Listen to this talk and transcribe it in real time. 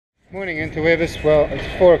Morning into Webbers. Well,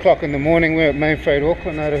 it's 4 o'clock in the morning. We're at Mainfreight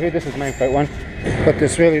Auckland. This is Mainfreight 1. Got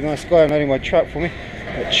this really nice guy loading my truck for me.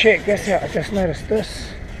 But check this out. I just noticed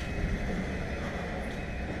this.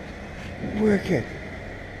 Wicked.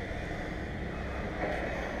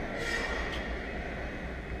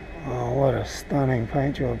 Oh, what a stunning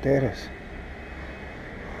paint job that is.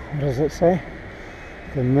 What does it say?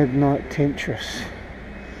 The Midnight Temptress.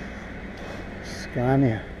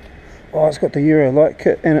 Scania. Oh, it's got the Euro light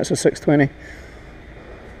kit and it's a 620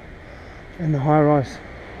 in the high rise.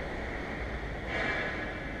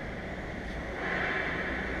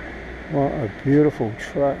 What a beautiful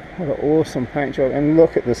truck. What an awesome paint job, and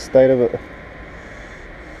look at the state of it.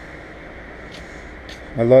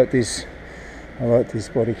 I like these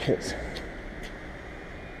body kits.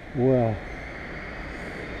 Wow.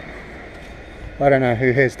 I don't know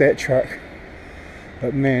who has that truck,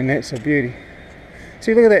 but man, that's a beauty.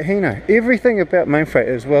 See, look at that Hino. Everything about Mainfreight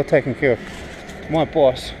is well taken care of. My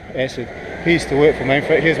boss, Acid, he used to work for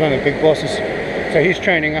Mainfreight. He's one of the big bosses. So he's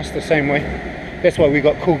training us the same way. That's why we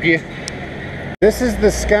got cool gear. This is the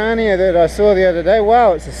Scania that I saw the other day.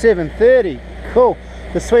 Wow, it's a 730. Cool.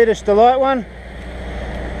 The Swedish Delight one.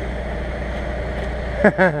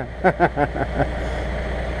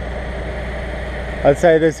 I'd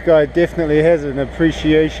say this guy definitely has an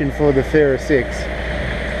appreciation for the Ferris X.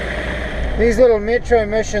 These little metro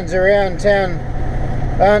missions around town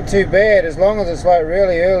aren't too bad as long as it's like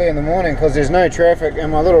really early in the morning, because there's no traffic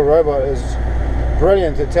and my little robot is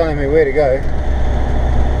brilliant at telling me where to go.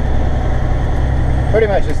 Pretty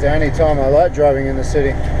much it's the only time I like driving in the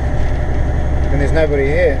city, and there's nobody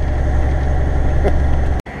here.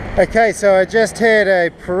 Okay, so I just had a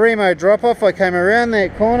Primo drop-off. I came around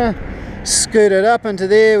that corner, scooted up into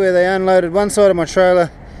there where they unloaded one side of my trailer,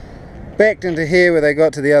 backed into here where they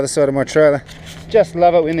got to the other side of my trailer. Just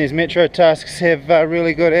love it when these metro tasks have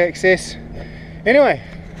really good access. Anyway,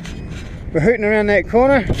 we're hooting around that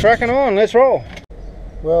corner, trucking on, let's roll.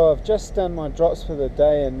 Well, I've just done my drops for the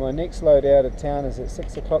day and my next load out of town is at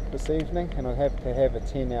 6 o'clock this evening, and I have to have a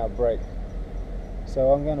 10-hour break.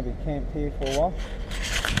 So I'm going to be camped here for a while.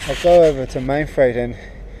 I'll go over to Mainfreight and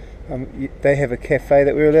they have a cafe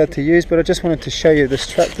that we're allowed to use, but I just wanted to show you this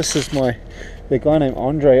truck. This is the guy named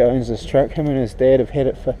Andre owns this truck. Him and his dad have had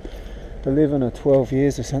it for 11 or 12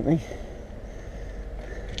 years or something.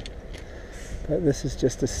 But this is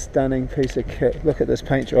just a stunning piece of kit. Look at this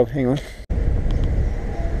paint job, hang on.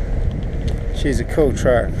 She's a cool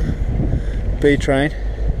truck. B-Train,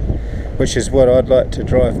 which is what I'd like to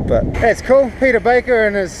drive, but that's cool. Peter Baker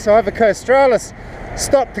and his Iveco Stralis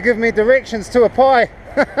stopped to give me directions to a pie.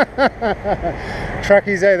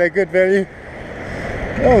 Truckies, they're good value.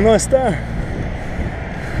 Oh, nice star.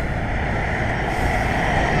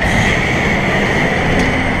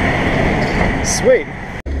 Sweet.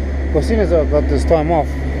 Well, as soon as I've got this time off,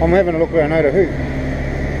 I'm having a look around Otahuhu.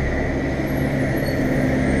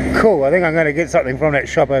 Cool, I think I'm going to get something from that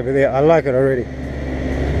shop over there. I like it already.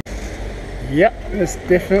 Yep, this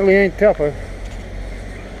definitely ain't Taupo.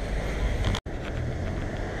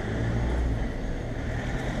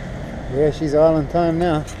 Yeah, she's island time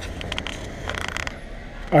now.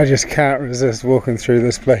 I just can't resist walking through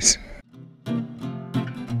this place.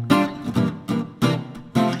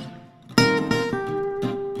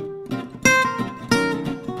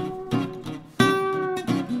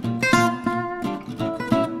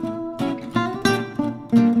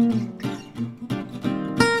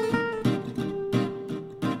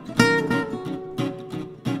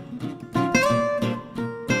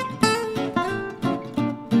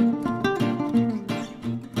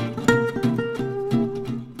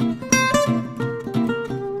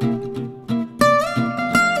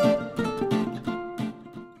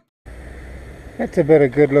 That's a bit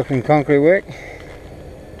of good looking concrete work.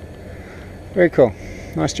 Very cool.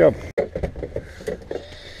 Nice job. So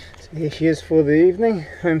here she is for the evening.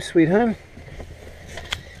 Home sweet home.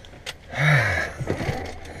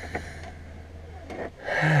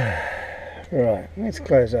 Right, let's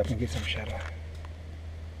close up and get some shadow.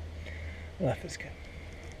 Life is good.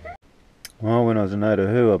 Well, when I was in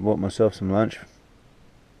Otahuhu, I bought myself some lunch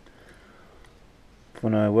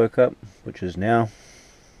when I woke up, which is now.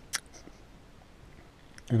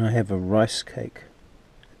 And I have a rice cake,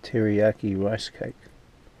 a teriyaki rice cake.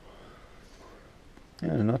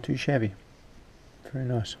 Yeah, not too shabby. Very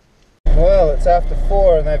nice. Well, it's after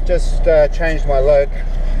 4 and they've just changed my load.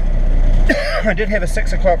 I did have a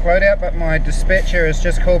 6 o'clock load out, but my dispatcher has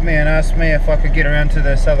just called me and asked me if I could get around to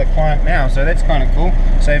this other client now, so that's kind of cool.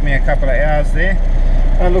 Saved me a couple of hours there.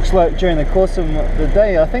 And it looks like during the course of the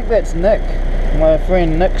day, I think that's Nick, my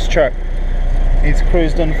friend Nick's truck. he's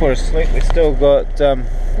cruised in for a sleep. We still got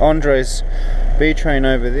Andre's B train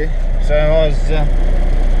over there, so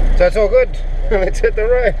so it's all good. Let's hit the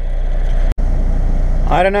road.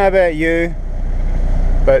 I don't know about you,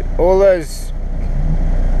 but all those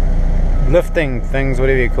lifting things,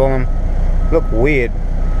 whatever you call them, look weird.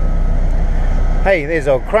 Hey, there's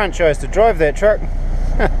old Crunch. I used to drive that truck.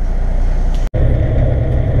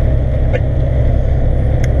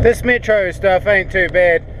 This metro stuff ain't too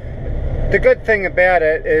bad. The good thing about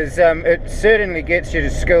it is it certainly gets your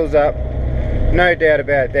skills up, no doubt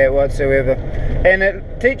about that whatsoever, and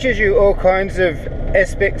it teaches you all kinds of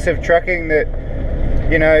aspects of trucking that,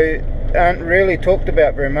 you know, aren't really talked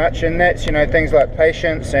about very much, and that's, you know, things like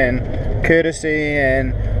patience and courtesy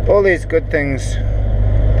and all these good things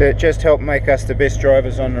that just help make us the best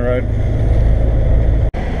drivers on the road.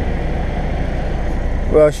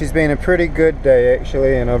 Well, she's been a pretty good day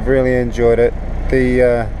actually, and I've really enjoyed it.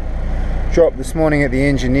 The drop this morning at the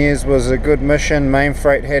engineers was a good mission.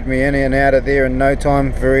 Mainfreight had me in and out of there in no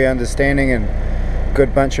time, very understanding, and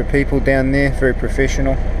good bunch of people down there, very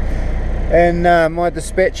professional. And my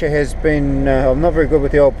dispatcher has been, I'm not very good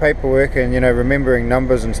with the old paperwork, and, you know, remembering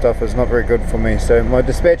numbers and stuff is not very good for me. So my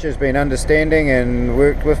dispatcher has been understanding and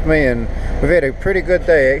worked with me, and we've had a pretty good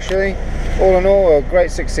day actually. All in all, a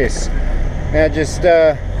great success. Now just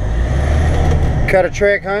cut a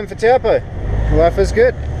track home for Taupo. Life is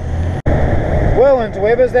good. Well,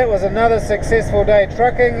 interwebers, that was another successful day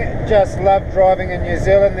trucking. Just love driving in New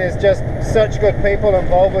Zealand. There's just such good people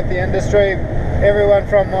involved with the industry. Everyone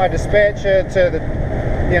from my dispatcher to the,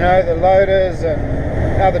 you know, the loaders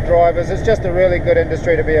and other drivers. It's just a really good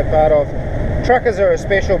industry to be a part of. Truckers are a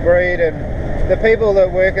special breed, and the people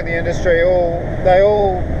that work in the industry, they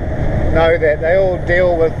all know that. They all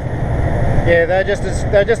deal with, yeah, they're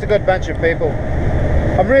just a good bunch of people.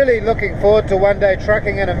 I'm really looking forward to one day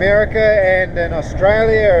trucking in America and in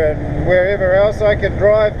Australia and wherever else I can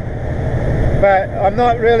drive. But I'm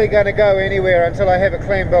not really going to go anywhere until I have a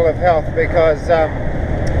clean bill of health, because,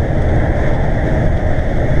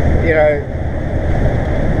 you know,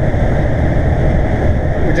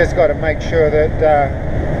 we just got to make sure that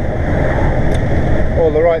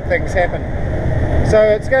all the right things happen. So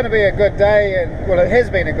it's going to be a good day, and well, it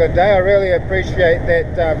has been a good day. I really appreciate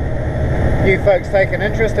that you folks take an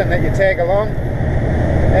interest and that you tag along,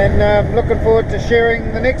 and looking forward to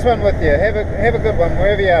sharing the next one with you. Have a good one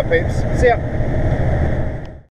wherever you are, peeps. See ya.